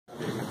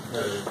I've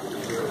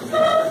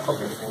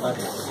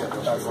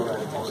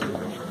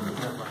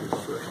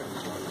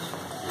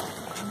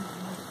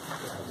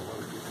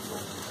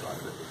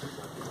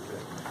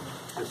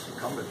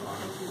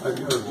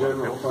got a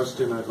general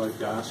question I'd like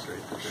to ask.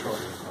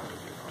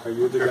 Are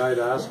you the guy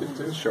to ask it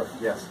to? Sure,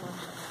 yes.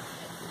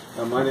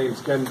 My name's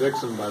Ken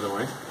Dixon, by the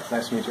way.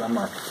 Nice to meet you. I'm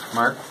Mark.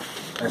 Mark?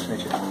 Nice to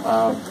meet you.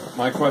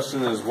 My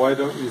question is, why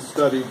don't you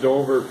study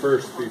Dover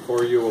first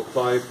before you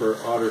apply for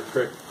Otter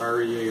Creek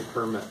REA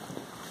permit?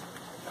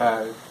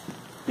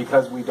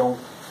 Because we don't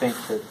think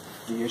that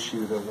the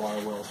issue that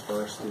Water Wells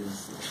First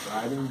is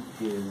describing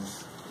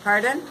is...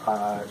 Pardon?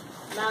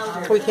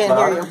 We can't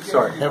hear you.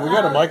 Sorry. Have we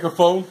got a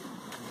microphone?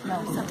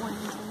 No.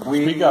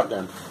 Speak up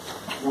then.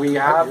 We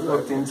have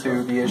looked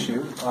into the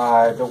issue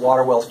that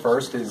Water Wells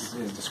First is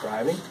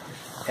describing,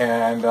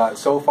 and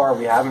so far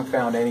we haven't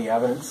found any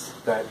evidence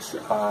that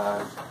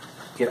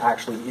it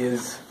actually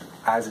is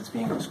as it's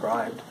being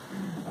described.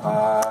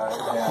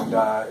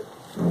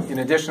 In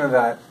addition to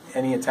that,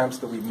 any attempts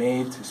that we've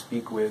made to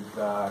speak with,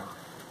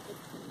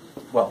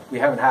 well, we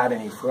haven't had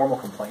any formal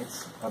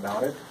complaints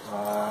about it,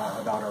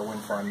 about our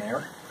wind farm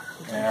there.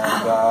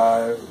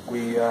 And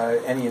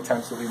any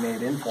attempts that we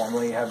made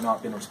informally have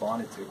not been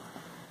responded to.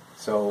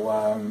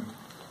 So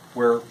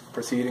we're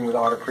proceeding with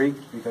Otter Creek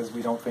because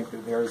we don't think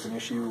that there is an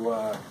issue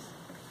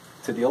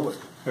to deal with.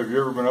 Have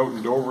you ever been out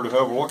in Dover to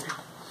have a look?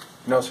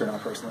 No, sir,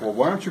 not personally. Well,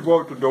 why don't you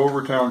go out to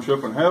Dover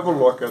Township and have a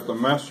look at the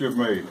mess you've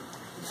made?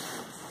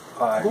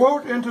 Go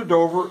out into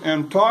Dover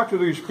and talk to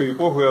these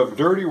people who have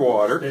dirty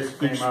water. This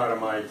came out of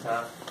my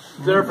tap.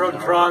 They're from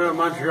Toronto and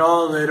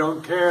Montreal, and they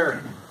don't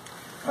care.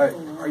 Are you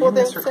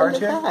Mr.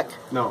 Cartier?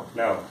 No.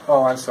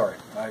 Oh, I'm sorry.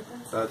 Bring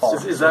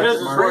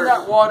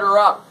that water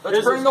up.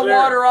 Let's bring the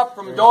water up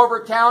from Dover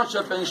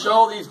Township and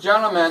show these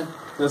gentlemen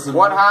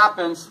what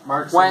happens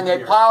when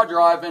they plow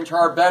drive into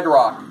our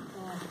bedrock.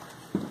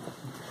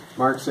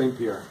 Mark St.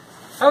 Pierre.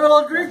 Have a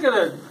little drink of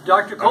it.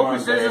 Dr. Colby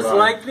says it's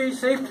likely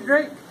safe to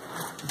drink.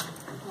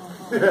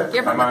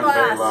 Give him a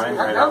glass.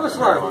 Have a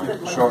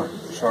slug. Sure.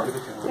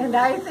 And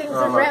I think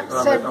the rep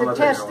said the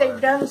test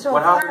they've done so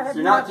far have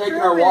You're not taking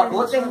our water.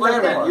 Wait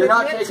a minute. You're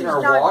not taking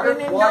our water?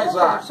 Why is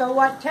that? So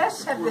what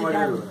tests have they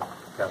done?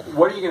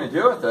 What are you going to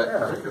do with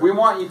it? We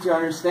want you to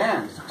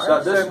understand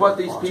that this is what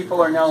these people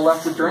are now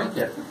left to drink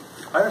it.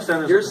 I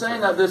understand. You're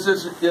saying that this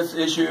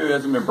issue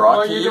hasn't been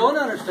brought to you? You don't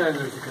understand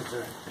there's a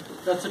concern.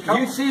 That's the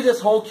trouble. You see this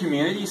whole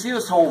community? You see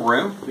this whole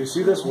room? Do you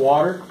see this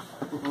water?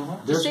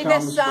 This See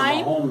comes this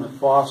sign? from a home that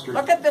fostered.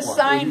 Look at the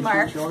sign, 82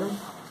 Mark. Children?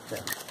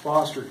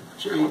 Fostered.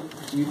 Do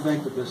you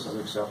think that this is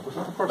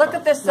acceptable? Look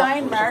at the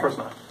sign, Mark.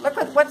 Look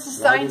at what's the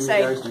sign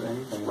say. Why didn't you guys do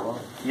anything about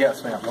it?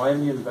 Yes, ma'am. Why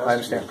didn't you investigate? I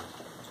understand.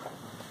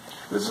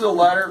 This is a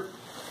letter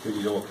Because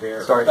you don't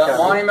care. Sorry, that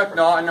Kevin. Monty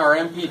McNaughton, our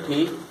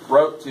MPP,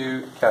 wrote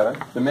to Kevin.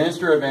 the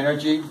Minister of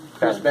Energy,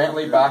 Chris Kevin.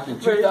 Bentley, back in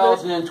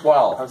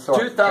 2012. I'm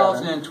sorry,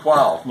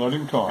 2012. Let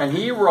him talk. And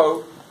he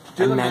wrote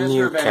to the And then Minister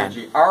you of can.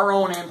 Energy, our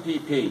own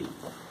MPP.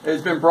 It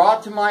has been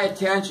brought to my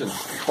attention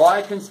by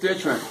a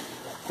constituent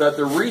that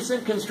the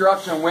recent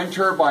construction of wind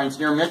turbines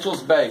near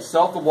Mitchell's Bay,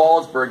 south of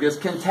Wallaceburg, is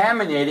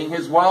contaminating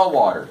his well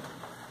water.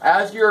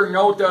 As you're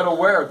no doubt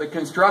aware, the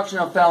construction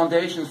of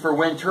foundations for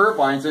wind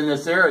turbines in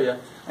this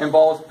area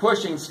involves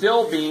pushing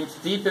steel beams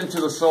deep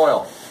into the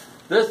soil.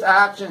 This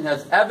action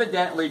has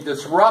evidently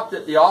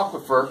disrupted the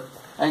aquifer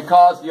and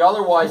caused the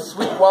otherwise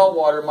sweet well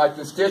water of my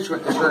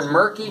constituent to turn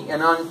murky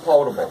and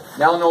unpotable,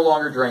 now no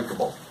longer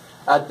drinkable.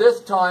 At this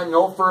time,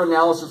 no further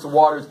analysis of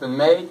water has been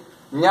made.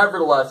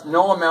 Nevertheless,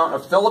 no amount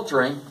of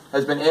filtering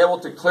has been able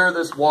to clear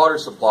this water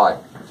supply.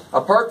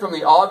 Apart from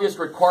the obvious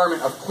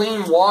requirement of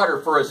clean water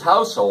for his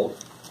household,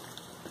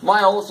 my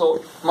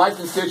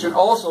constituent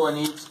also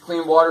needs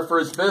clean water for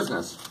his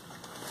business.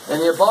 In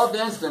the above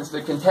instance,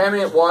 the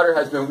contaminated water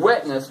has been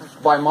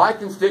witnessed by my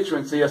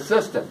constituency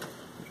assistant.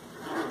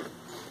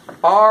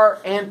 Our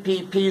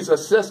MPP's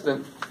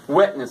assistant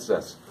witnessed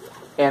this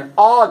in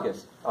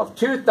August of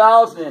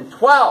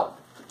 2012.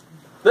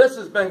 This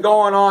has been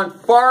going on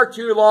far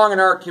too long in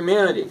our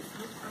community.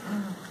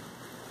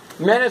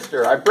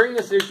 Minister, I bring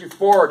this issue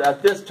forward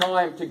at this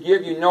time to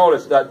give you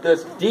notice that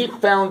this deep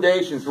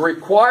foundations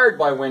required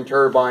by wind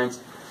turbines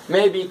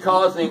may be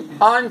causing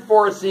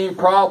unforeseen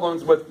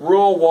problems with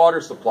rural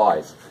water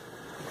supplies.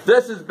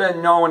 This has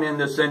been known in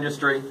this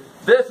industry.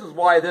 This is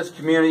why this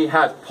community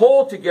has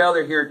pulled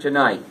together here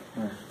tonight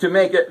to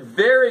make it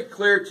very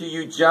clear to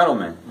you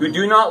gentlemen who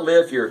do not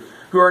live here,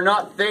 who are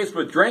not faced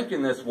with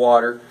drinking this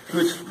water,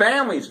 whose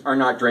families are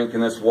not drinking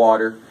this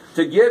water,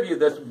 to give you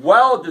this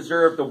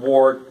well-deserved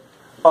award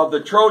of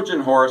the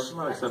Trojan horse. I'm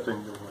not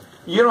accepting the award.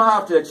 You don't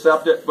have to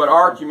accept it, but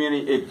our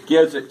community, it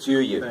gives it to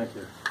you. Thank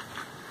you.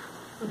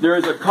 There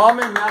is a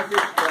common message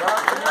that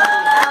our community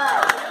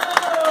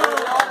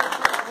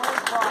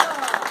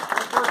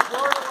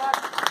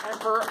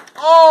and for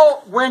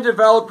all wind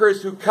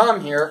developers who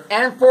come here,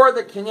 and for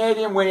the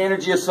Canadian Wind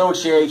Energy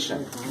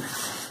Association.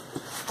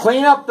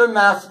 Clean up the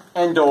mess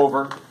in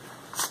Dover.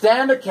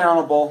 Stand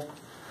accountable.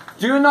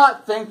 Do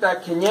not think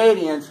that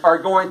Canadians are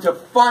going to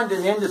fund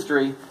an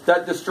industry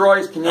that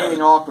destroys Canadian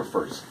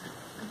aquifers.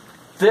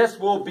 This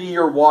will be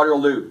your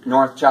Waterloo,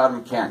 North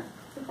Chatham, Kent.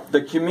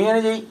 The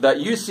community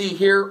that you see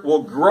here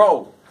will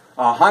grow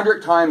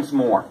 100 times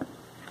more.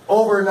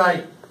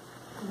 Overnight.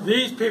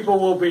 These people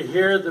will be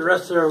here the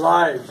rest of their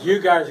lives. You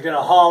guys are going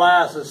to haul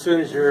ass as soon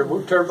as your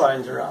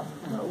turbines are up.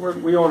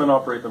 We own and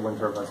operate the wind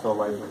turbines for the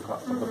life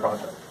of the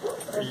project.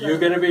 Are you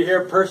going to be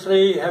here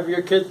personally, have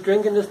your kids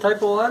drinking this type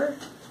of water?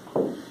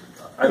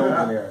 I don't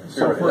own the air.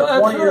 So you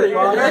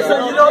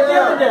don't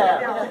give a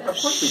damn. Of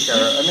course we care.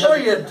 I mean, No,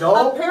 you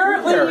don't.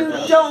 Apparently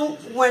you don't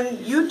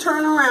when you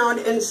turn around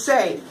and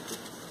say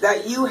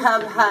that you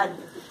have had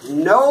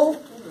no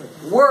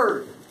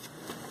word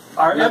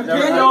Our MP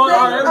anything knows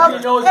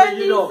that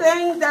you don't.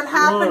 anything that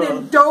happened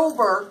in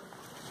Dover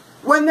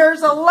when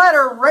there's a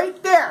letter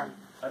right there.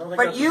 I don't think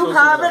But that's you associated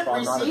haven't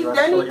with not received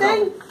addressed, so you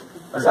anything? know.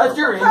 That's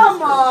your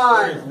Come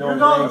on!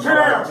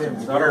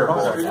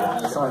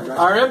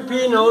 Our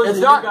MP knows It's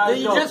that not. you guys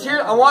You don't. just hear.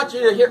 I want you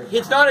to hear.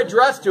 It's not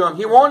addressed to him.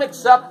 He won't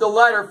accept the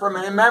letter from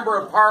a member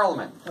of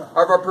parliament,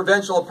 of a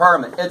provincial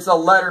parliament. It's a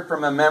letter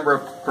from a member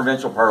of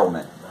provincial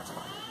parliament.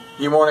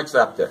 He won't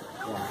accept it.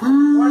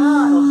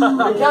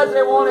 Because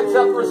they won't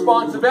accept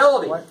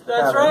responsibility.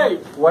 That's Kevin, right.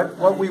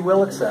 What we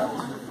will accept,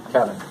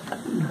 Kevin,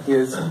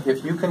 is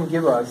if you can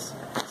give us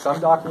some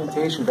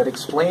documentation that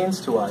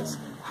explains to us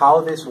how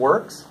this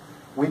works,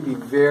 we'd be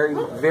very,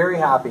 very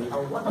happy to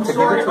give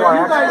it to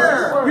our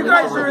experts. You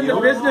guys are in the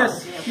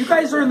business. You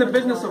guys are in the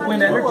business of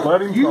wind Let him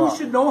energy. You talk.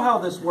 should know how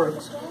this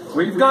works.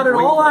 We've got it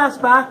all ass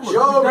backwards.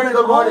 Show We've got me it the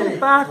all money.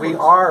 backwards. We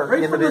are right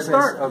in the from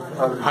business start.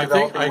 of I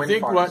developing wind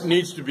think farms. what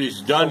needs to be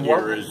done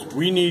here is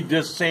we need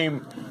this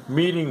same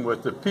meeting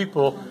with the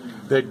people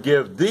that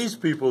give these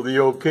people the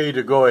okay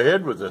to go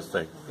ahead with this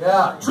thing.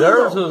 Yeah.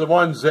 Those are the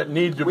ones that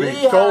need to We be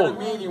had a told.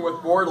 meeting with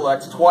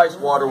Bordelix twice,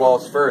 water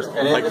wells first,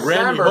 and in Like Randy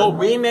December Hope.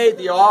 we made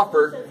the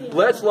offer.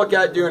 Let's look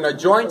at doing a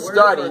joint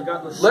study.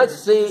 Let's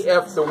see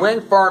if the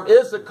wind farm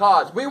is the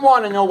cause. We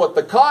want to know what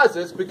the cause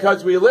is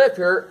because we live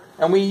here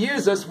and we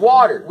use this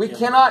water. We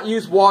cannot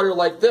use water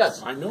like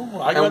this. I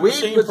know. I got the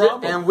same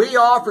problem. And we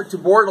offered to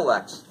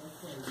Bordelix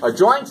a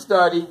joint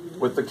study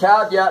with the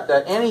caveat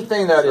that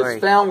anything that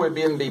is found would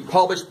be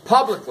published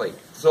publicly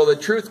so the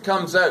truth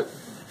comes out.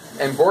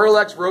 And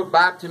Bordelix wrote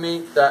back to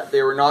me that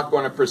they were not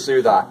going to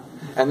pursue that.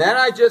 And then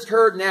I just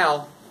heard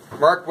now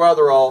Mark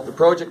Weatherall, the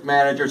project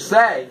manager,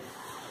 say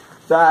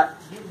that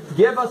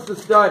give us the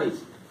studies.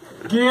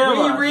 Give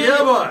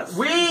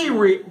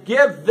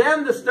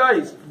them the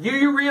studies. Do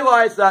you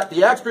realize that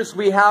the experts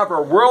we have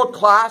are world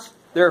class?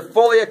 They're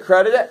fully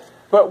accredited,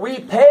 but we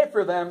pay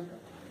for them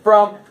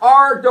from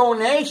our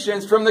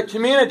donations from the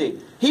community.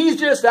 He's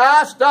just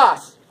asked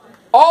us,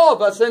 all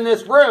of us in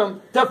this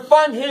room, to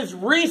fund his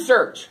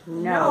research.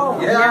 No.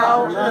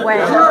 Yeah. No way.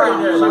 We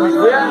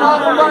are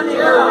not funding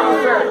your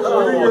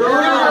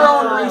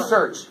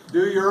research.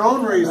 Do your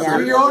own research.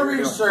 Do your own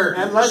research.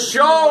 And let's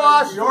show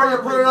us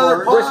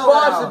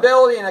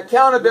responsibility and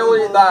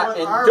accountability that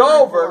in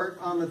Dover,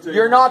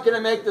 you're not going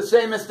to make the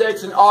same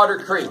mistakes in Otter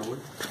Creek.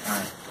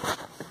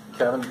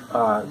 Kevin,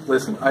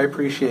 listen, I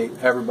appreciate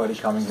everybody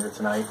coming here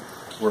tonight.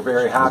 We're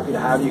very happy to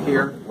have you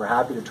here. We're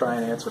happy to try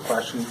and answer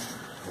questions.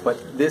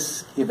 But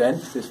this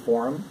event, this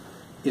forum,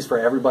 is for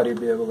everybody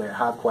to be able to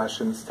have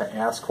questions, to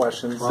ask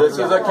questions. This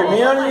is a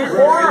community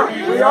forum.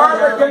 We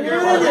are the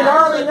community,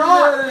 are we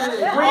not?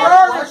 We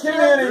are the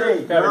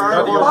community.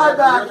 My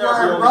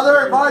backyard,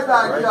 brother, my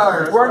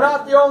backyard. We're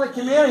not the only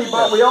community,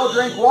 but we all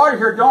drink water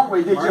here, don't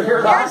we? Did you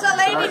hear There's that? a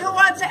lady who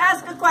wants to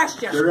ask a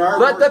question.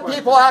 Let the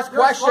people ask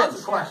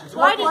questions.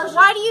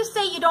 Why do you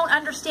say you don't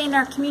understand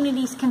our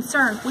community's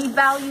concern? We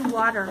value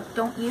water,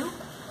 don't you?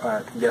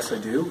 Yes, I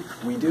do.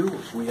 We do.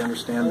 We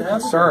understand the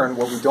concern.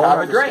 What we don't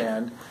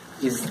understand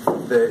is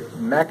the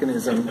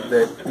mechanism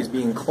that is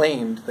being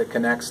claimed that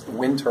connects the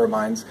wind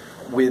turbines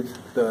with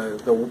the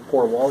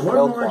poor well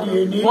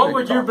quality. What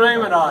would you blame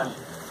it on?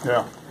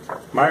 Yeah.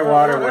 My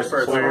water was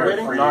clear.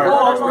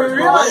 Oh, we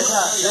realize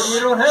that. We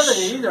don't have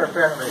any either,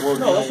 apparently. Well,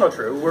 no, that's not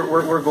true.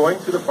 We're going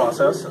through the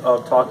process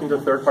of talking to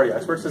third-party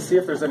experts to see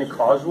if there's any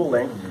causal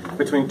link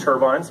between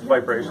turbines,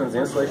 vibrations, the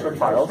installation of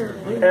piles,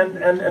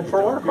 and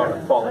poor water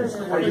quality.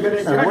 What are you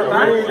doing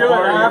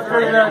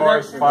after that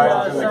next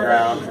Piles in the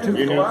ground.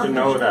 You need to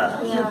know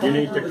that. You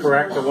need to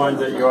correct the ones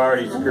that you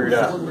already screwed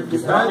up. You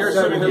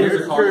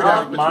screwed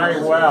up my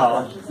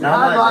well. Now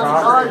my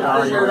property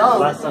value is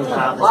less than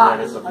half of what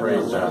it's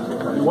appraised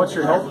at. What's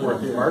your health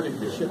worth, Mark?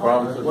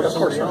 Well, of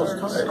course,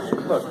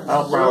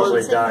 I'll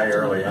probably die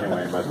early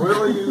anyway. But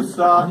Will you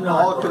stop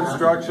all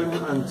construction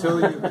until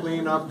you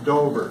clean up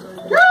Dover?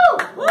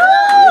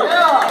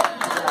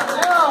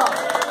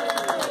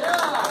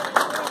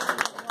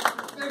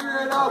 Figure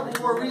it out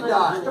before we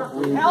die.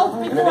 Health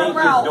And it before ain't just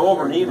wealth.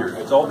 Dover neither.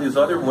 It's all these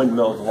other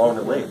windmills along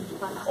the lake.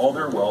 All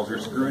their wells are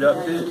screwed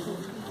up too.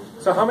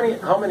 So how many,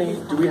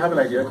 do we have an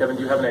idea, Kevin,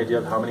 do you have an idea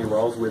of how many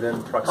wells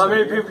within proximity? How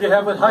many people do you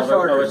have with hush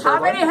orders?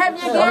 How many have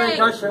you gagged?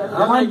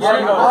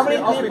 How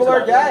many people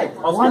are gagged?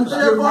 One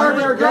ship on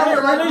their guy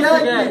like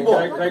gag people.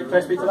 Can I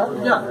speak to that?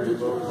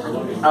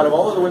 Yeah. Out of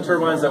all of the wind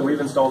turbines that we've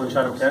installed in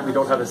Chatham, Kent, we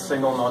don't have a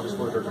single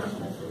non-disclosure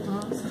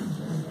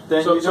agreement.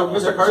 then So, you don't.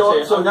 Mr.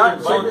 Cartier, So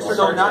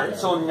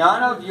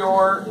none of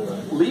your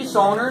lease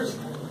owners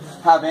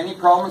have any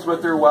problems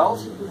with their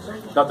wells?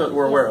 Not that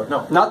we're aware of,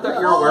 no. Not that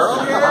you're aware of?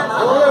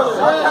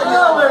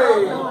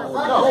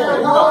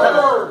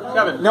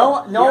 Kevin.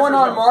 No one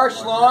on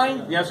Marsh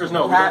Line? The answer is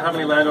no. We don't have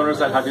any landowners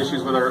that have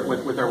issues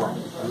with their well.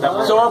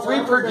 So if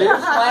we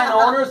produce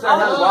landowners that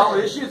have well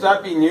issues,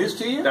 that'd be news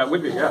to you? That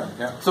would be, yeah.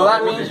 So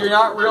that means you're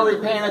not really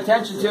paying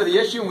attention to the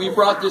issue, and we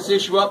brought this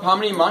issue up how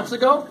many months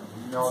ago?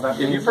 No, that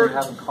means you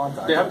haven't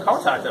contacted us. They haven't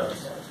contacted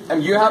us.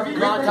 And you haven't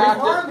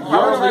contacted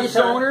your lease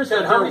owners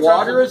that their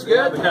water is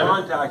good?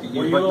 Contacted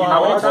you, but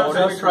How many times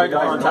have we tried to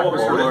contact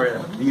Mr.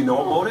 Laurier? Do you know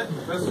about it?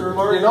 Mr.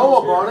 Laurier, you know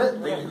about it?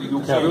 You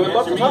would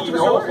love to talk to Mr.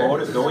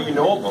 Laurier. No, you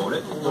know about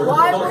it.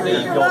 Why would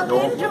you look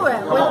into it?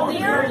 What do you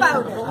hear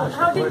about it?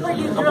 How deep were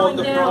you drilling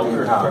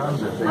down?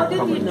 How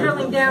deep were you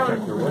drilling down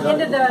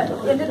into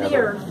the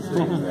earth,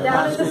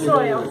 down in the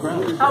soil?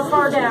 How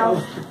far down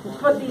to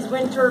put these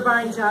wind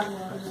turbines up?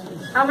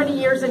 How many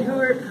years, and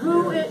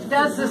who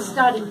does the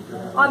study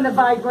on the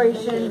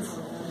vibrations?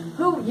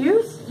 Who?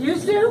 You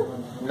do?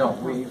 No,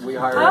 we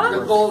hire Huh?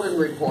 experts. Golden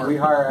report. We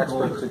hire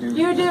experts to do.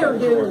 You do.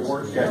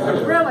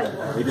 Really?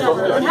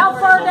 And how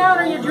far down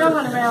are you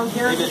drilling around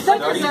here?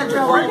 6%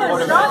 drill. I'm going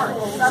to stop it.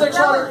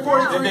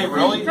 643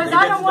 Really? Because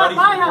I don't want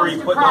my house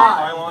to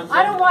cry.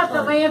 I don't want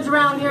the lands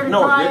around here to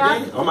cry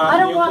out. I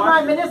don't want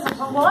my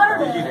municipal water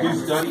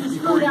to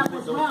screwed up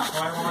as well.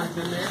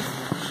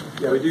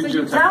 Yeah, we do. So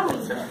you tell me.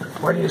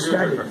 What do you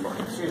study?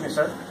 Excuse me,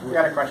 sir. We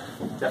got a question.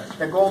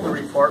 The Golden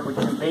Report, which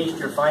you based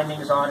your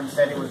findings on and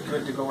said it was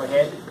good to go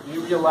ahead, do you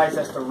realize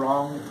that's the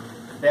wrong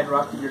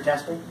bedrock that you're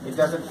testing? It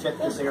doesn't fit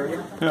this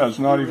area? Yeah, it's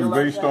not even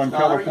based on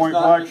Kettle Point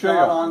It's Black not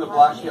Shale. on the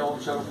Black Shale,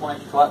 Kettle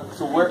Point.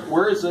 So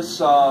where is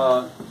this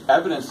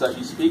evidence that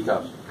you speak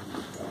of?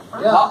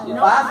 Ask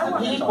the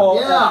people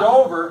in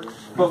Dover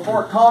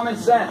before common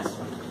sense.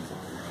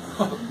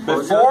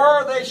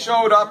 Before they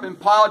showed up in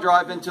pile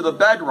drive into the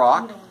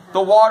bedrock,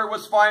 the water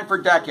was fine for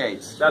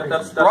decades.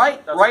 Right,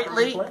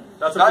 Lee?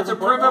 That's a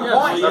proven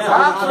point.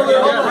 Absolutely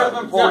a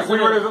proven point.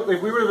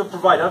 If we were to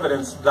provide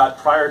evidence that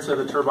prior to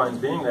the turbines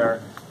being there,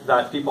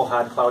 that people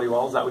had cloudy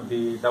wells, that would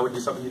be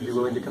something you'd be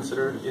willing to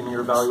consider in your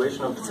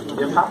evaluation of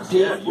the impacts.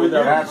 You've been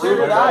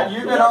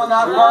on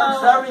that farm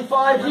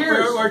 75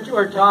 years.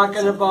 We're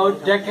talking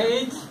about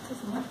decades.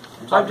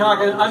 I'm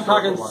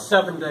talking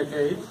 7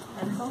 decades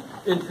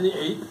into the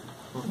 8th.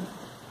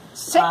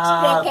 6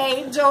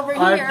 decades over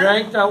here. I've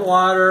drank that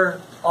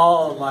water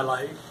all of my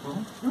life.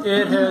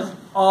 It has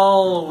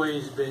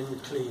always been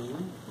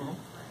clean.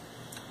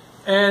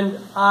 And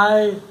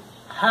I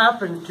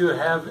happened to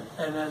have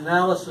an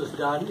analysis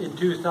done in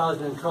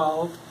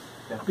 2012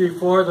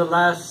 before the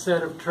last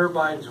set of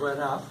turbines went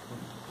up.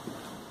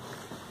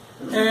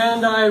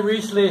 And I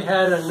recently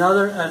had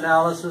another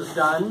analysis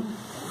done.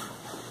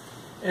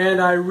 And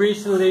I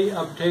recently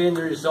obtained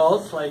the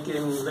results, like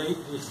in late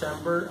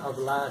December of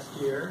last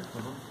year.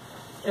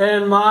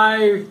 And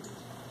my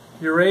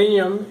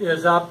uranium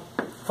is up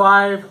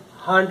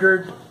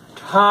 500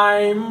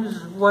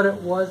 times what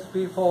it was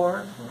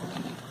before.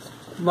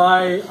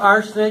 My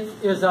arsenic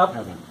is up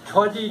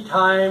 20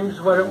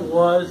 times what it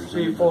was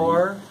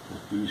before.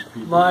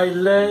 My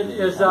lead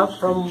is up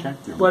from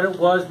what it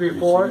was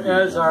before,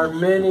 as are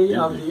many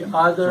of the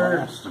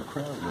other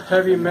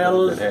heavy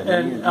metals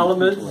and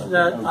elements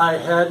that I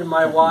had in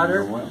my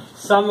water,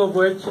 some of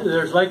which,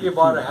 there's likely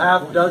about a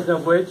half dozen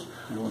of which,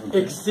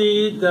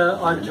 exceed the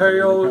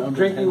Ontario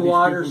drinking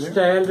water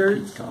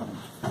standards.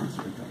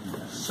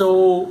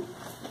 So,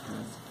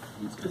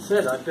 that's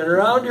it. I've been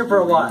around here for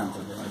a while.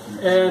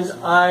 And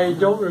I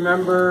don't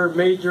remember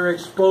major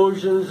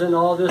explosions and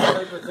all this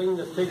type of thing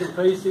that's taken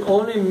place. The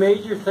only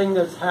major thing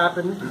that's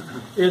happened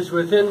is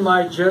within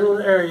my general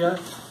area,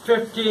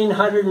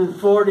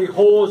 1,540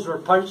 holes were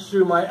punched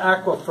through my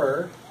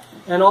aquifer,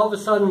 and all of a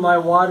sudden my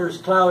water's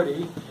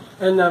cloudy,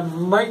 and the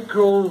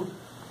micro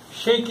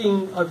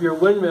shaking of your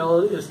windmill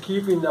is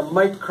keeping the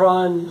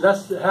micron,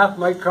 less than half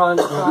micron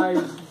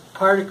size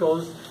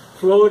particles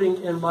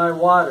floating in my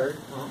water.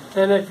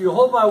 And if you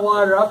hold my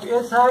water up,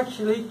 it's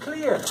actually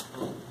clear.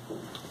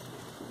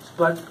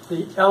 But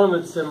the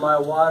elements in my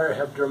water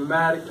have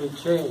dramatically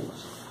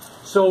changed.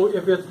 So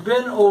if it's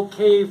been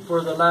okay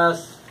for the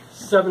last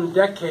 7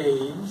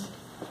 decades,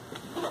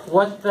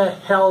 what the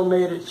hell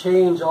made it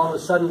change all of a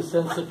sudden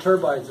since the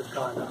turbines have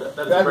gone up?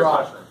 That is a great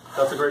question.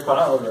 That's a great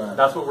question.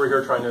 That's what we're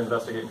here trying to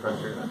investigate and trying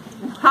to figure out.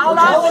 How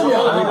long?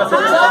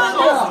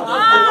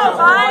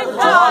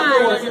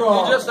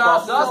 You just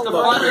asked us to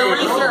fund your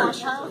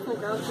research.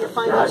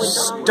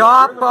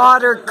 Stop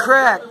Otter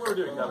Creek.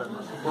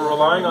 We're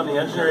relying on the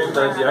engineering,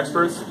 the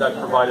experts that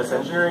provide us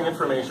engineering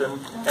information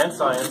and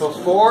science.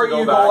 Before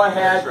you go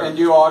ahead and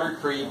do Otter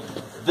Creek,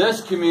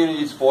 this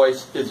community's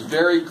voice is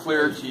very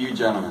clear to you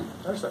gentlemen.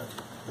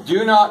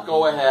 Do not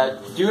go ahead,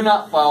 do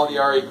not file the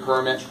RA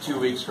permit 2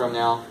 weeks from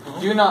now,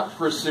 do not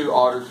pursue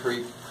Otter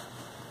Creek.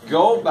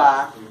 Go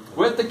back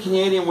with the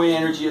Canadian Wind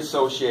Energy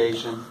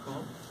Association,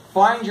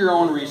 find your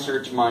own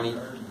research money,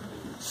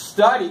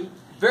 study,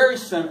 very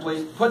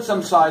simply, put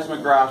some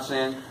seismographs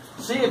in,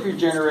 See if you're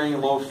generating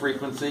low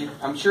frequency.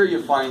 I'm sure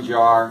you'll find you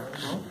are.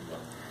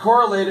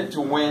 Correlate it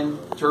to wind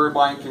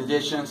turbine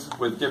conditions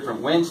with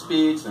different wind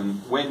speeds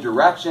and wind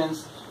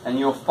directions, and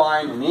you'll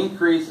find an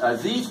increase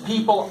as these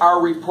people are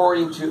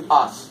reporting to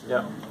us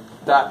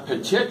that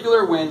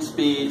particular wind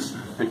speeds,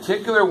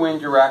 particular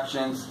wind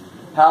directions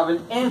have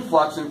an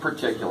influx in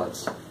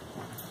particulates.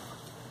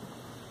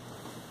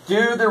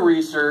 Do the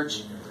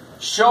research,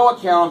 show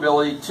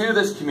accountability to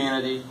this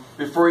community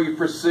before you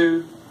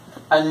pursue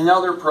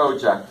another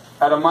project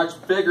at a much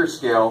bigger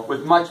scale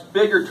with much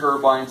bigger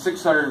turbines,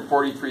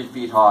 643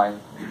 feet high.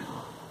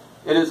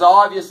 It is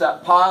obvious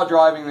that pile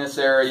driving in this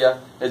area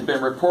has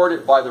been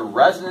reported by the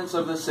residents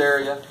of this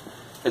area.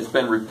 It's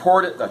been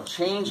reported that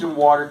change in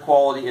water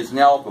quality is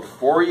now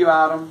before you,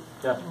 Adam.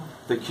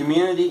 The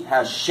community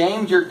has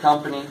shamed your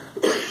company.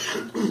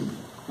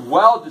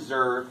 Well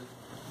deserved.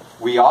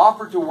 We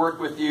offered to work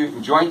with you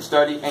in joint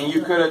study, and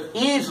you could have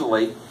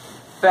easily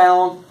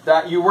found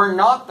that you were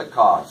not the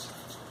cause.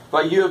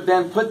 But you have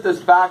then put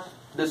this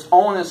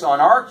onus on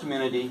our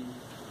community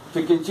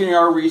to continue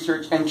our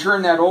research and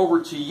turn that over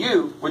to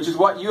you, which is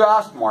what you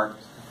asked, Mark.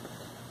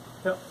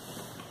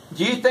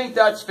 Do you think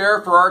that's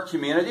fair for our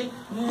community?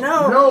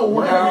 No.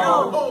 No.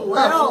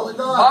 Absolutely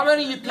not. How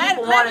many of you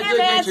people want to dig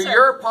into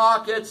your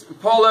pockets and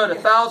pull out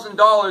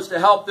 $1,000 to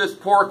help this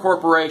poor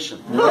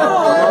corporation? We're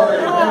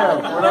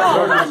not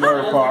going into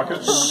our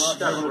pockets.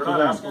 We're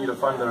not asking you to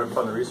fund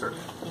the research.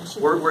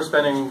 We're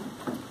spending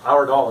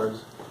our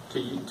dollars to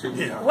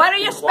What are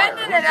you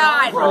spending it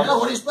on? What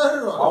are you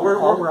spending it on? All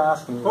we're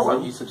asking is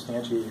that you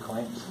substantiate your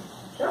claims.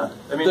 Yeah.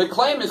 I mean, the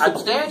claim is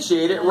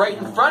substantiated right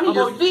in front of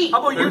your feet. How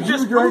about you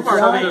just prove our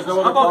claims? There's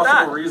no other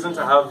possible reason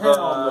to have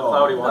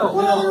cloudy water.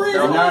 What other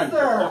reason is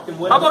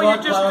there? How about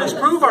you just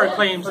disprove our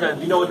claims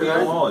then? You know what the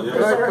wall is.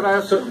 Can I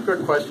ask a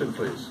quick question,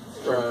 please?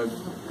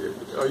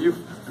 Are you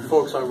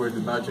folks, I would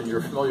imagine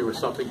you're familiar with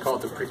something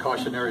called the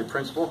precautionary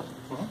principle,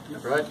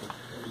 right?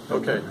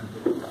 Okay.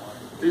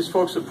 These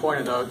folks have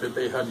pointed out that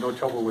they had no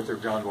trouble with their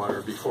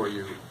groundwater before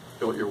you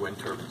built your wind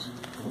turbines.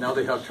 Now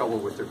they have trouble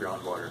with their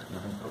groundwater,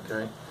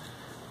 okay?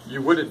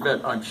 You would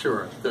admit, I'm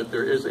sure, that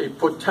there is a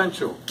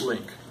potential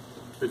link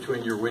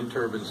between your wind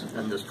turbines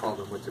and this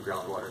problem with the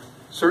groundwater.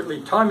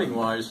 Certainly,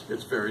 timing-wise,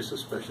 it's very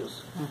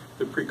suspicious.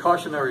 The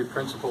precautionary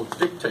principle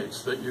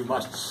dictates that you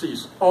must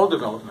cease all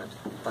development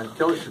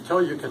until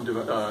you can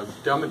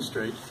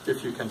demonstrate,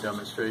 if you can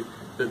demonstrate,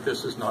 that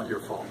this is not your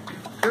fault.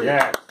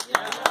 Yes.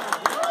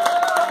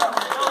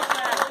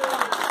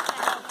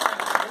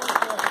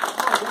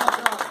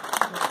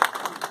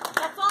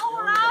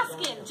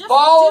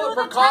 Follow the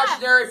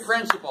precautionary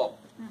principle.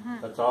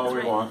 That's all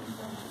we want.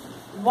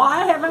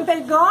 Why haven't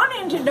they gone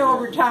into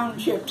Dover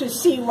Township to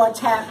see what's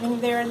happening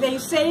there? They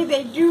say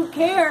they do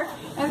care,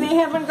 and they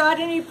haven't got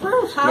any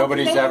proof. How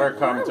Nobody's ever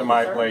come to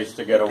my place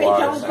to get a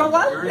water They don't go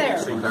out there.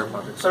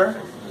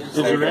 Sir? Is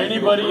there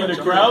anybody in the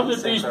crowd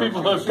that these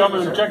people have come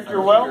and checked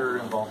your well?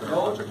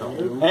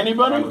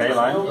 Anybody?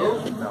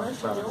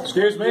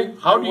 Excuse me?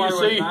 How do you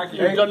say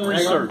you've done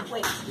research?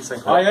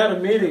 I had a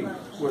meeting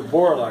with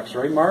Borlex,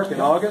 right, Mark, in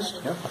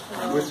August?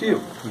 With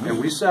you. And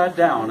we sat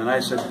down, and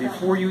I said,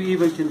 before you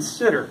even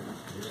consider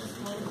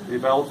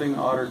developing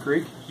Otter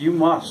Creek, you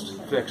must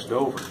fix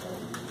Dover.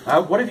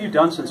 What have you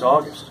done since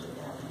August?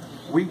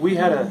 We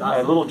had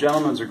a little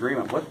gentleman's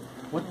agreement.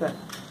 What the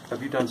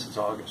have you done since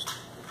August?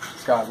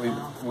 Scott,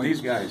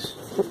 these guys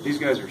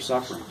are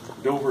suffering.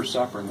 Dover's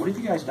suffering. What have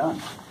you guys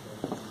done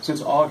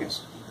since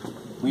August?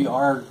 We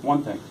are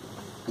one thing.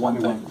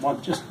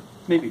 Just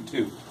maybe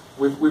two.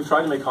 We've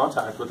tried to make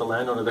contact with the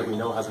landowner that we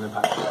know has an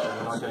impact.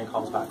 We're not getting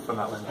calls back from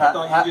that landowner. I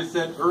thought you just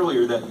said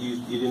earlier that you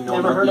didn't know.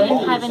 Never heard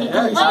anything.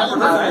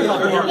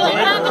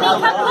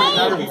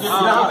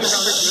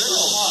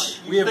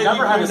 We have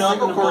never had a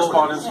single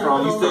correspondence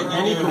from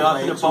any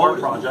complaint to our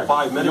project.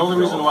 5 minutes The only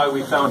ago. reason why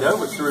we found out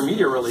was through a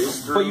media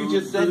release. But you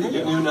just said that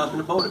you knew nothing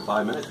about it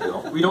 5 minutes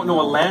ago. We don't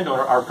know a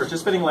landowner, our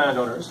participating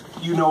landowners.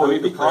 You know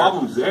the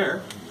problem's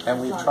there. And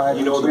we've tried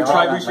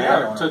reaching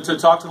out to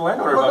talk to the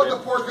landowner What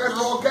about about the poor guys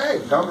are okay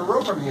down the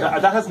road from here?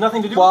 That has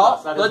nothing to do with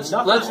us. That has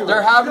nothing to do with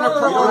They're having a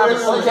problem.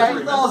 Okay.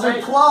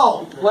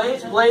 2012.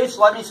 Please,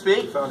 let me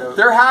speak.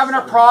 They're having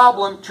a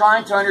problem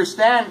trying to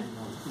understand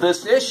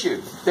this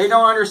issue. They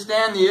don't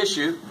understand the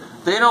issue.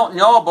 They don't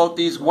know about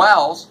these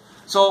wells.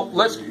 So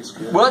let's do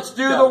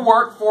the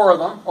work for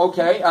them,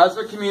 okay, as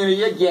a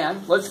community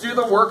again. Let's do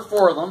the work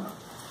for them.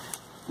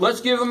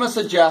 Let's give them a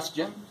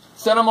suggestion.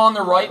 Send them on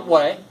the right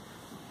way.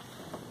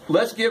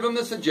 Let's give them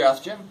the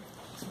suggestion.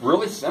 It's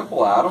really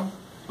simple, Adam.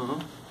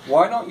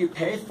 Why don't you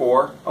pay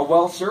for a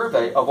well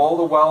survey of all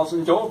the wells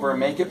in Dover and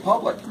make it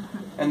public?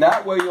 And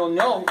that way you'll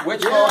know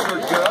which wells are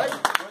good, which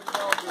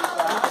wells are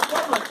bad,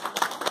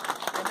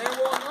 and they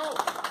will know.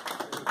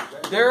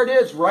 There it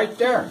is, right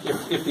there.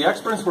 If the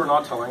experts were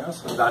not telling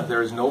us that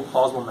there is no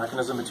plausible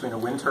mechanism between a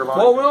wind turbine...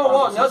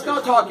 Whoa, let's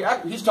not talk.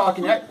 He's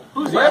talking.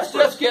 Let's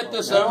just get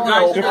this out.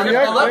 Let's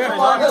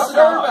find a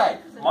survey.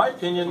 My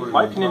opinion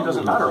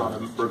doesn't matter on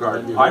that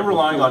regard. I'm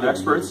relying on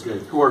experts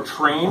who are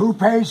trained. Who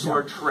pays them? Who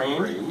are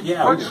trained.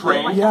 Yeah. Who are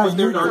trained. Yeah,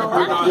 the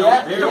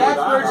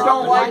experts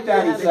don't like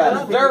that, he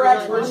says. Their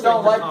experts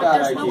don't like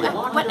that idea.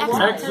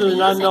 X is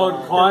an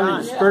unknown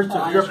quantity, spurts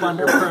of drip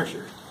under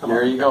pressure.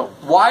 There you go.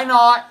 Why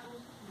not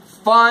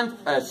fund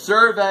a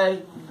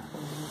survey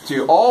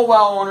to all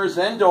well owners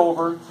in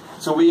Dover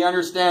so we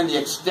understand the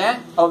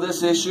extent of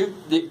this issue?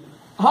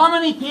 How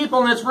many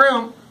people in this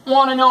room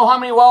want to know how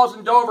many wells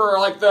in Dover are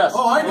like this?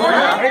 Oh, I know.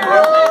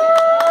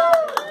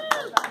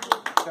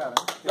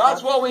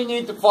 That's what we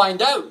need to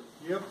find out.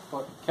 Yep.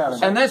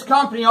 And this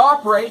company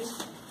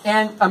operates,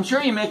 and I'm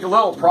sure you make a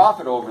little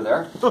profit over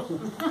there. A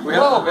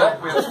little bit.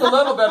 Just a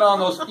little bit on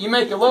those. You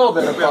make a little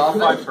bit of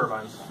profit. We have 5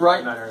 turbines.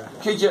 Right.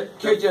 Could you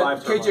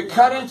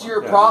cut into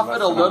your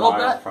profit a little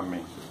bit?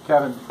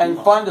 Kevin. And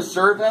fund a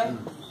survey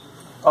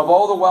of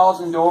all the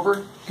wells in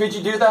Dover? Could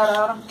you do that,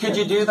 Adam? Could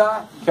you do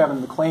that?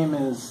 Kevin, the claim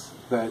is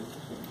that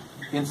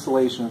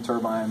installation of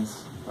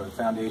turbines, or the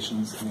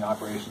foundations and the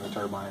operation of the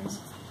turbines,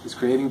 is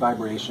creating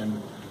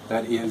vibration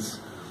that is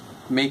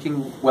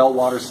making well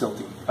water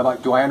silty.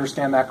 Do I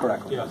understand that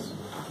correctly? Yes.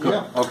 Good.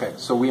 Yeah. Okay,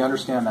 so we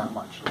understand that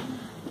much.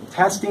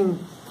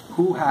 Testing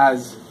who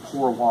has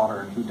poor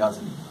water and who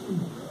doesn't,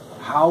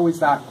 how is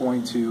that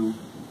going to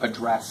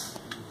address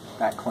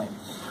that claim?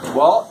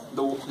 Well,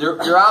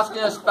 you're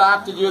asking us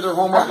back to do their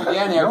homework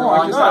again,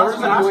 everyone. No, I'm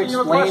just asking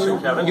you to explain.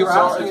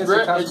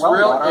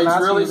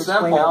 It's really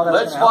simple.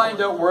 Let's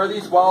find out where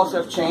these wells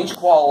have changed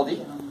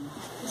quality,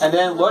 and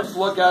then let's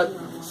look at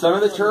some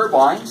of the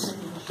turbines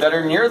that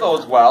are near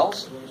those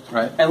wells,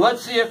 right? And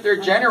let's see if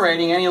they're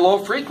generating any low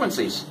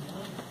frequencies.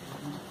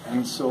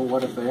 And so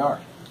what if they are?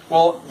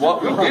 Well,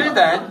 what we do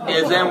then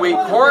is we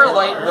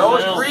correlate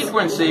those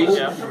frequencies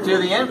to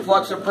the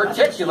influx of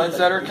particulates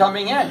that are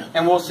coming in,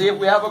 and we'll see if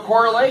we have a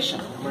correlation.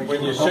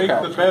 When you shake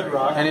the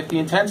bedrock, and if the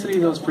intensity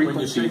of those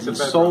frequencies is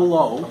so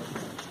low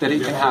that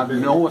it can have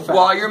no effect.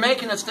 Well, you're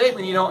making a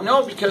statement you don't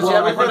know because you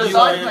haven't put a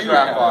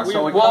seismograph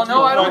on. Well,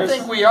 no, I don't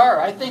think we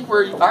are. I think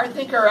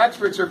our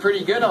experts are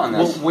pretty good on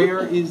this.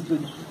 Well,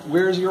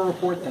 where's your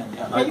report then,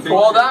 Kevin?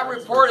 Well, that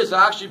report has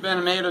actually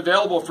been made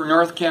available for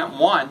North Kent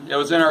 1. It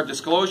was in our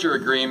disclosure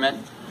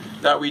agreement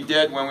that we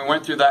did when we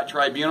went through that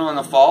tribunal in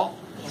the fall.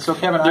 So,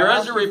 Kevin, there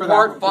is a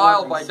report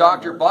filed by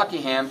Dr.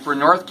 Buckingham for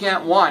North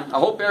Kent 1. I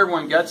hope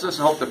everyone gets this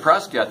and hope the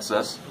press gets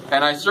this.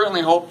 And I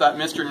certainly hope that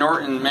Mr.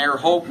 Norton and Mayor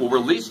Hope will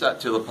release that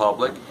to the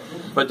public.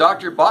 But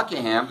Dr.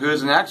 Buckingham, who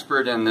is an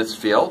expert in this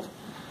field,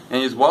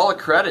 and is well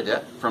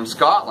accredited from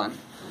Scotland,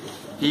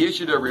 he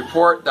issued a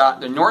report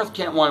that the North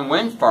Kent 1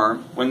 wind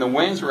farm, when the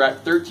winds were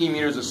at 13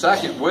 meters a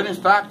second, would in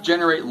fact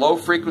generate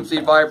low-frequency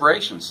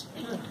vibrations.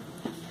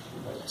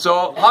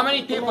 So how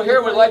many people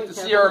here would like to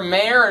see our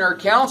mayor and our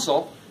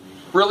council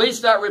release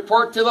that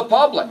report to the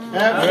public?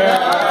 Let's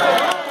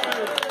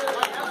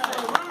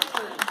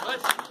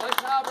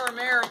have our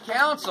mayor and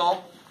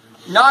council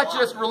not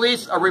just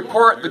release a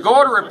report, the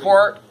GOTA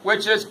report,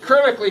 which is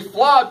critically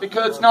flawed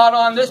because it's not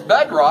on this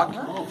bedrock.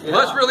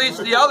 Let's release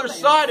the other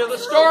side of the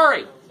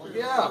story.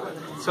 Yeah.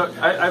 So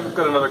I've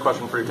got another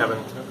question for you, Kevin.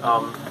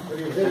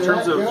 In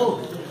terms of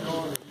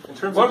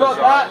what about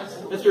that,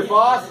 Mr.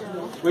 Foss?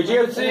 Would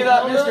you see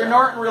that Mr.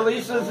 Norton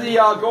releases the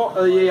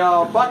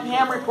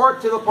Buckingham report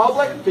to the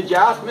public? Could you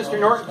ask Mr.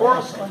 Norton for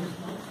us?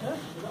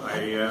 I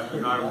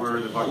am not aware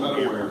of the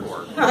Buckingham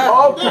report.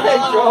 Okay,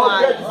 Joe,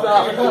 good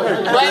stuff.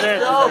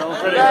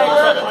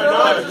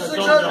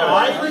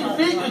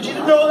 Did you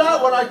know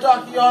that when I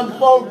talked to you on the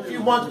phone a few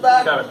months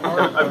back? Kevin,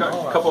 I've got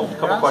a couple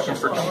questions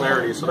for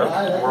clarity so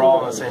that we're all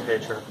on the same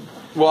page here.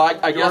 Well,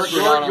 I guess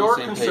we're not on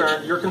the same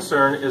page. Your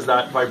concern is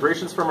that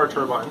vibrations from our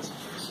turbines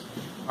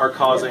are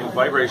causing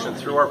vibration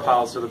through our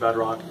piles to the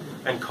bedrock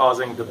and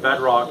causing the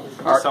bedrock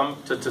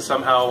to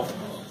somehow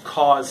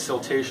cause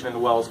siltation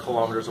in wells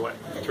kilometers away.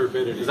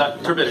 Turbidity. Is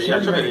that turbidity? Yeah,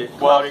 turbidity.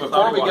 Well,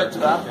 before we get to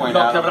that point,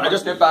 Kevin, can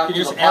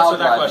you just answer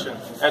that question?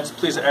 And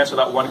please answer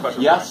that one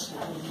question. Yes.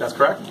 That's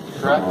correct?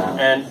 Correct.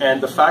 And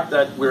the fact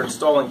that we're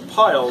installing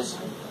piles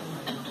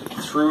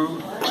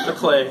through the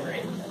clay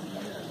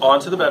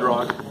onto the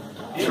bedrock,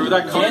 through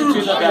that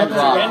into the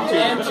bedrock.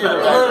 Into the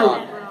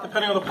bedrock.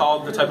 Depending on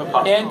the type of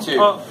pile. Into.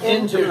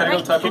 Depending on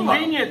the type of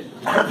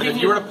pile. If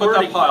you were to put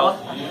that pile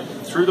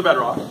through the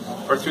bedrock,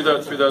 or through the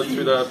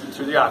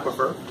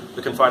aquifer,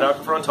 the confined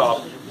aquifer on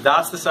top,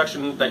 that's the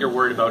section that you're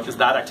worried about, is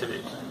that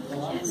activity.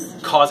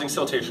 Causing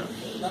siltation.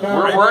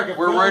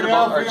 We're worried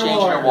about our changing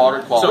our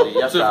water quality.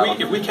 So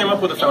if we came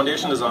up with a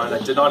foundation design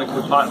that did not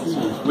include piles,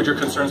 would your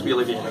concerns be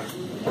alleviated?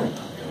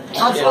 You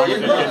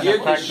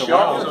could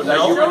show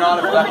that you were not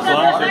affected.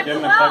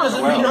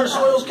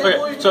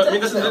 Okay, so I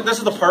mean, this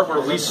is the part where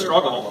we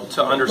struggle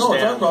to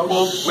understand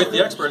with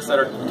the experts that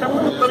are.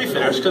 Let me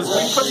finish, because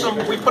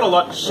we put a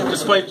lot,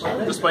 despite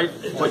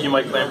what you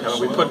might claim, Kevin,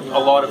 we put a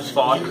lot of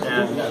thought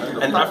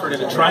and effort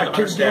into trying to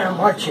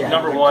understand.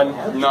 Number one,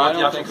 what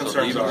the actual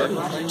concerns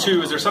are.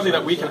 Two, is there something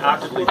that we can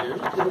actively do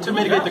to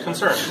mitigate the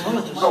concern?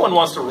 No one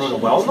wants to ruin a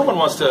well. No one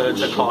wants to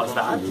cause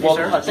that. Well,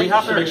 we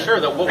have to make sure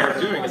that what we're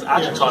doing is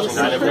actually causing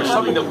that. If there's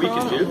something that we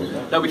can do,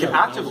 that we can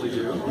actively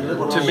do,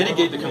 to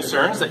mitigate the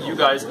concerns that you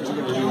guys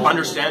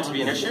understand to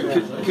be an issue.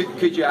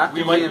 Could you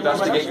actively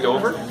investigate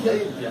Dover?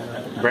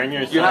 Bring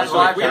your You have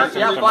five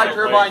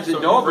turbines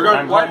in Dover.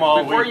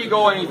 Before you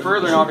go any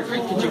further in Otter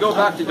Creek, could you go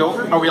back to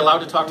Dover? Are we allowed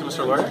to talk to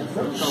Mr. Laurier?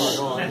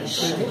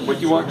 What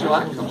do you want to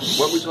ask him?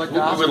 What would you like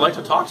to ask him? We would like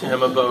to talk to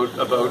him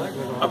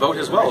about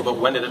his well, about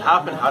when did it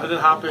happen, how did it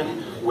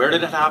happen, where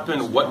did it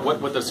happen,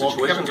 what the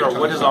situations are,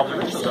 what his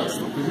operations are.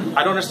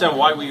 I don't understand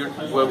why we need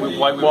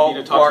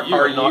to talk to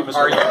you and not Mr.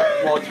 Laurier.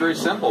 Well, it's very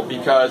simple,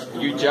 because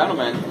you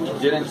gentlemen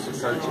did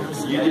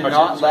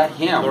not let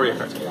him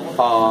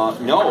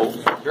know,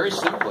 very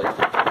simply,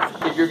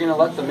 if you're going to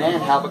let the man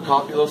have a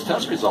copy of those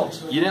test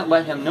results. You didn't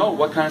let him know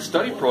what kind of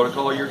study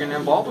protocol you're going to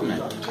involve him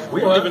in.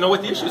 We don't even know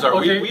what the issues are.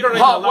 Okay. We don't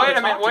even allow Wait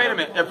a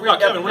minute. If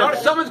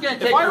someone's going to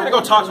take... If I'm going to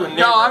go talk to a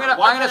neighbor, I'm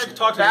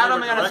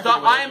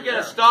going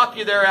to stop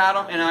you there,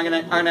 Adam, and I'm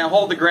going to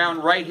hold the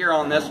ground right here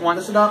on this one.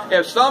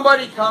 If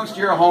somebody comes to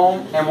your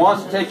home and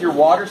wants to take your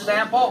water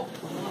sample,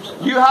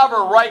 you have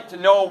a right to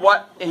know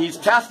what he's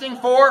testing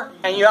for,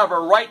 and you have a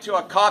right to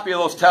a copy of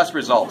those test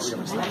results.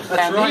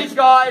 These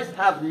guys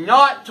have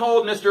not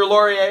told Mr.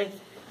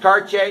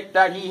 Cartier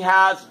that he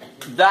has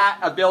that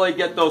ability to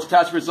get those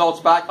test results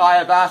back. I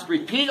have asked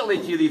repeatedly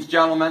to these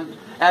gentlemen,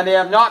 and they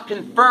have not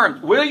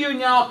confirmed. Will you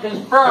now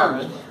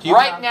confirm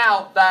right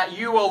now that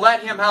you will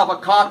let him have a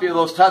copy of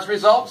those test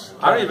results?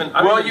 Will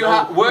you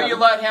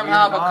let him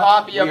have a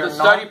copy of the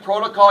study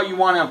protocol you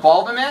want to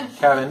involve him in?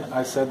 Kevin,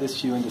 I said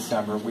this to you in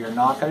December. We are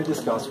not going to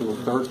discuss with a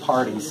third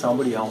party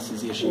somebody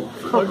else's issue.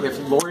 If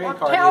Laurier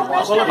Cartier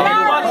wants to let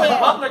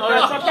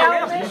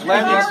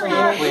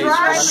me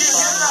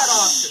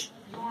please.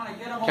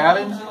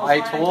 Kevin, I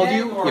told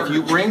you, if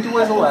you bring to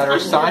us a letter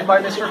signed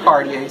by Mr.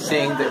 Cartier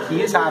saying that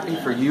he is happy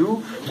for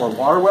you or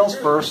Water Wells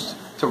First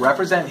to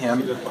represent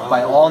him,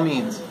 by all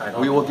means,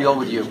 we will deal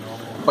with you.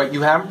 But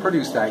you haven't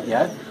produced that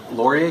yet.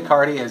 Laurier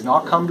Cartier has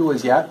not come to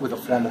us yet with a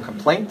formal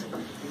complaint.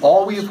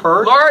 All we've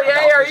heard...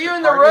 Laurier, are you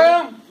in the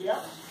room? Yeah.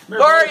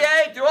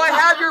 Laurier, do I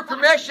have your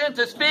permission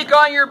to speak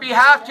on your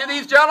behalf to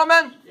these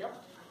gentlemen?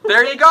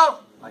 There you go.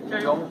 At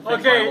this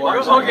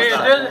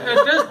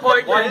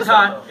point in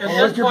time,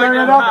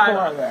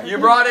 you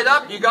brought it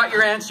up, you got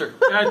your answer.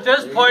 At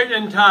this point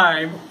in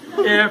time,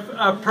 if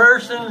a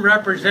person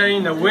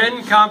representing the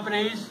wind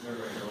companies,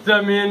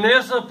 the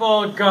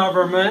municipal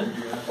government,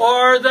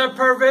 or the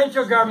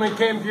provincial government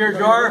came to your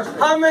door,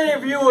 how many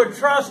of you would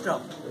trust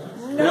them?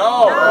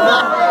 No.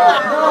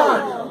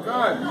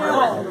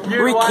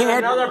 You want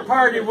another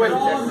party with...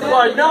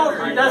 Well, no,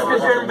 that's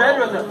because you're in bed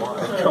with them.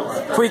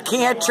 We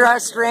can't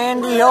trust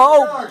Randy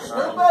Hope.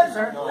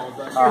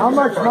 How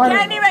much money?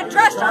 Can't even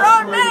trust our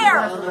own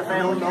mayor.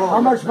 How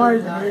much money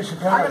did the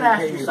municipality? I'm going to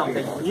ask you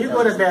something. When you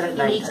go to bed at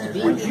night,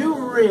 would you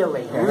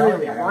really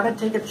want to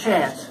take a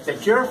chance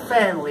that your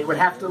family would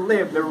have to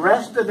live the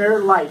rest of their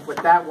life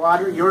with that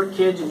water, your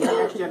kids and your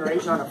next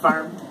generation on a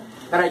farm?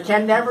 That I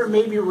can never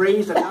maybe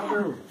raise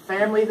another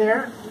family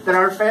there? That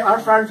our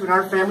farm's been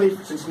our family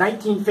since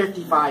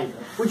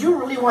 1955. Would you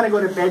really want to go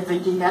to bed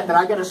thinking that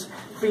I got to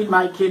feed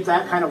my kids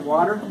that kind of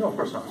water? No, of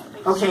course not.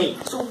 Okay,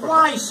 so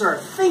why, sir?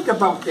 Think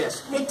about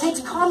this. It takes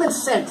common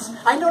sense.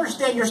 I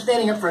understand you're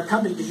standing up for a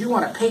company because you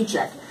want a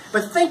paycheck,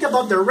 but think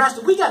about the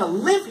rest. We got to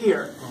live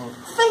here.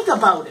 Think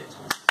about it.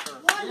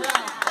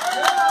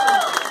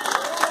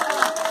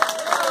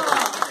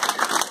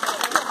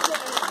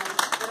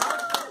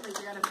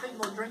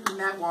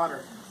 That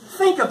water.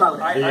 Think about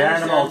it. The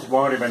animals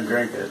won't even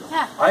drink it.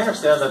 I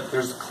understand that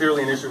there's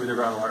clearly an issue with your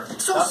groundwater.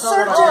 So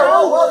search it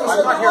out.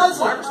 I'm not here. It's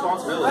my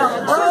responsibility.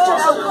 Search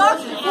it out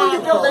before you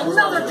build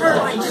another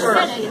turbine, sir.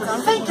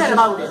 Think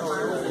about it.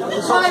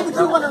 Why would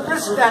you want to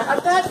risk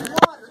that? That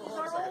water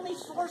is our only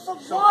source of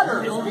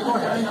water. Go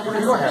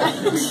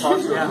ahead. We talk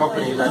to a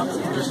company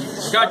that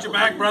just got your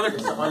back, brother.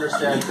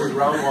 Understand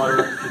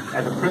groundwater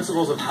and the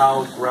principles of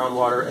how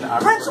groundwater and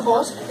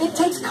principles? It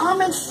takes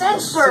common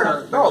sense,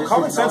 sir. No,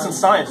 common sense and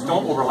science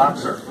don't overlap,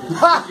 sir.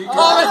 Common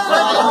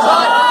sense and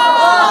science.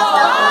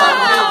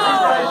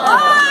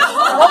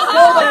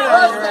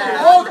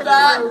 Quote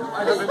that.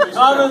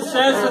 Common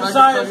sense and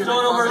science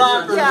don't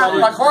overlap.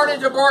 According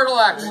to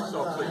Bordelix.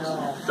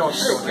 Don't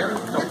care.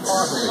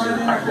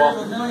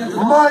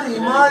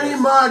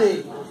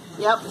 Money.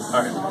 Yep.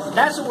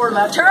 That's what we're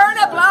left. Turn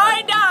a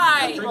blind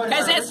eye,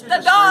 because it's the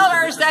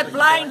dollars that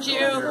blind you.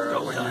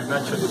 You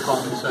mentioned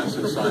common sense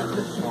and science.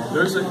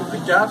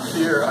 The gap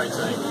here, I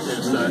think,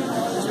 is that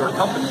your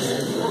company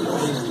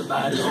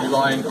is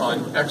relying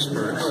on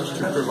experts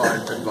to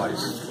provide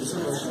advice.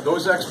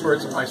 Those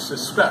experts, I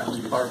suspect,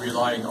 are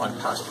relying on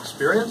past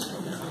experience,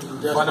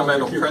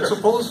 fundamental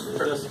principles,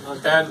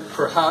 and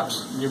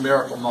perhaps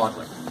numerical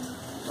modeling.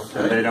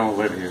 Okay? They don't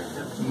live here.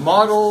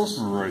 Models,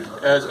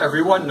 as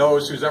everyone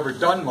knows who's ever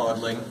done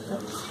modeling,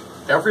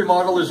 every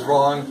model is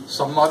wrong,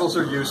 some models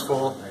are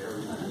useful,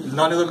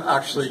 none of them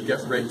actually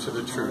get right to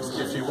the truth.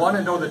 If you want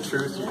to know the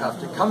truth, you have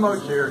to come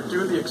out here,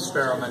 do the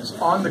experiments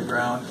on the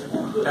ground,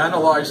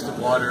 analyze the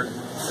water,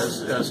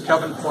 as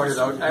Kevin pointed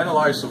out,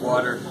 analyze the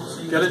water,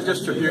 get a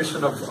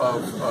distribution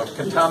of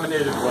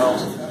contaminated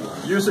wells,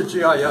 use a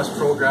GIS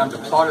program to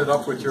plot it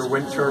up with your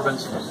wind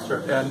turbines,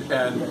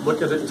 and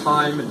look at it in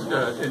time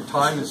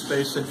and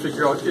space and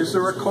figure out, is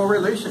there a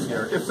correlation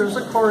here? If there's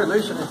a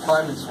correlation in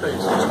time and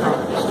space between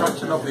the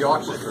destruction of the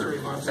aquifer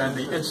and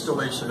the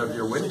installation of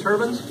your wind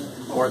turbines,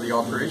 or the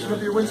operation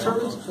of your wind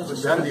turbines,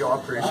 then the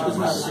operation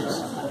must cease.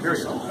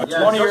 Period. A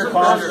 20-year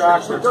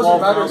contract for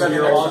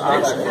 12,000-year-old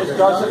it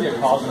doesn't get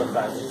cause and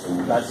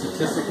effect. That's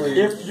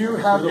statistically. If you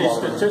have a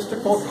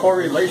statistical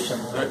correlation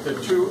that the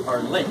two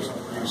are linked,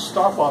 you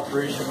stop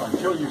operation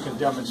until you can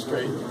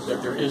demonstrate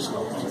that there is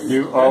no.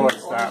 You owe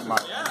us that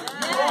much.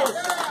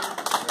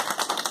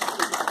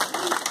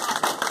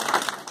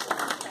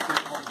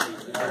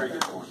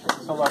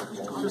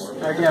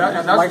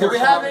 Do we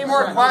have any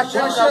more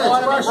questions that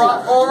want to be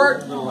brought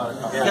forward? Do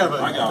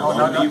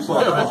you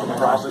put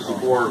profit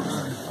before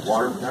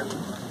water protection?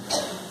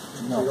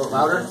 No.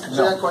 Louder? Say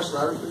that question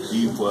louder.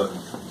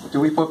 Do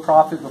we put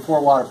profit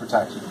before water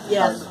protection? Yes.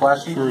 That's the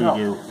question? Sure you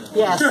do.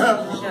 Yes.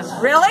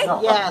 Really?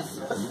 No. Yes.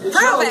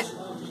 Prove it.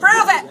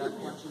 Prove it.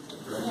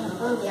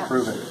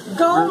 Prove it.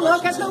 Go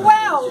look at the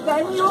well,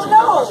 then you'll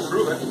know.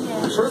 Prove it.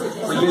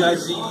 But you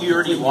guys, you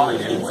already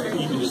lied anyway.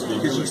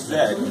 Because you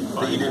said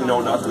that you didn't know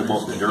nothing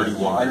about the dirty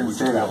water. I didn't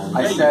say that.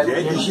 I said you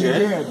did. You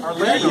did.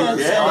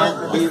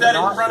 We said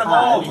it in front of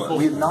all of us.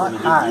 We've not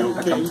had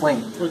a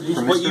complaint from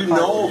Mr. But you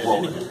know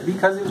about it.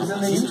 Because it was in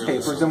the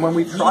newspapers, and when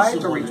we tried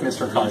to reach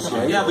Mr.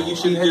 Cartier... Yeah, but you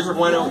should have just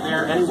went out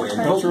there anyway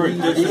and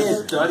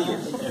did study it.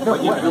 No,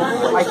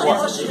 I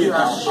can't,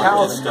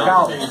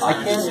 Cal, I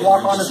can't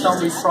walk onto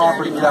somebody's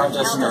property without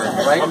listening,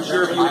 right? I'm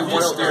sure if you went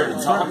out there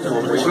and talked to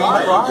him, We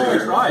tried.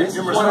 This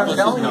is what I'm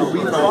telling you.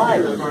 We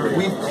tried.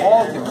 We've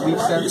called him.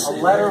 We've sent a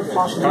letter of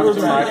Come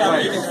to my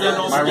place.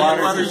 My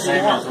water's the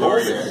same as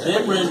Lori's.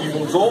 You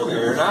can go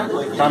there and act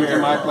like you Come to care.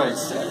 my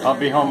place. I'll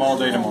be home all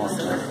day tomorrow.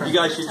 You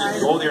guys should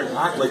just go there and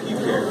act like you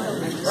care.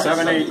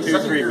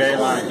 7823 Bay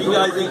Line. You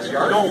guys ain't, you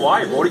know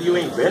why, Bodie? You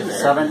ain't been there.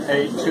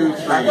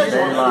 7823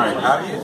 Bay Line. Have you?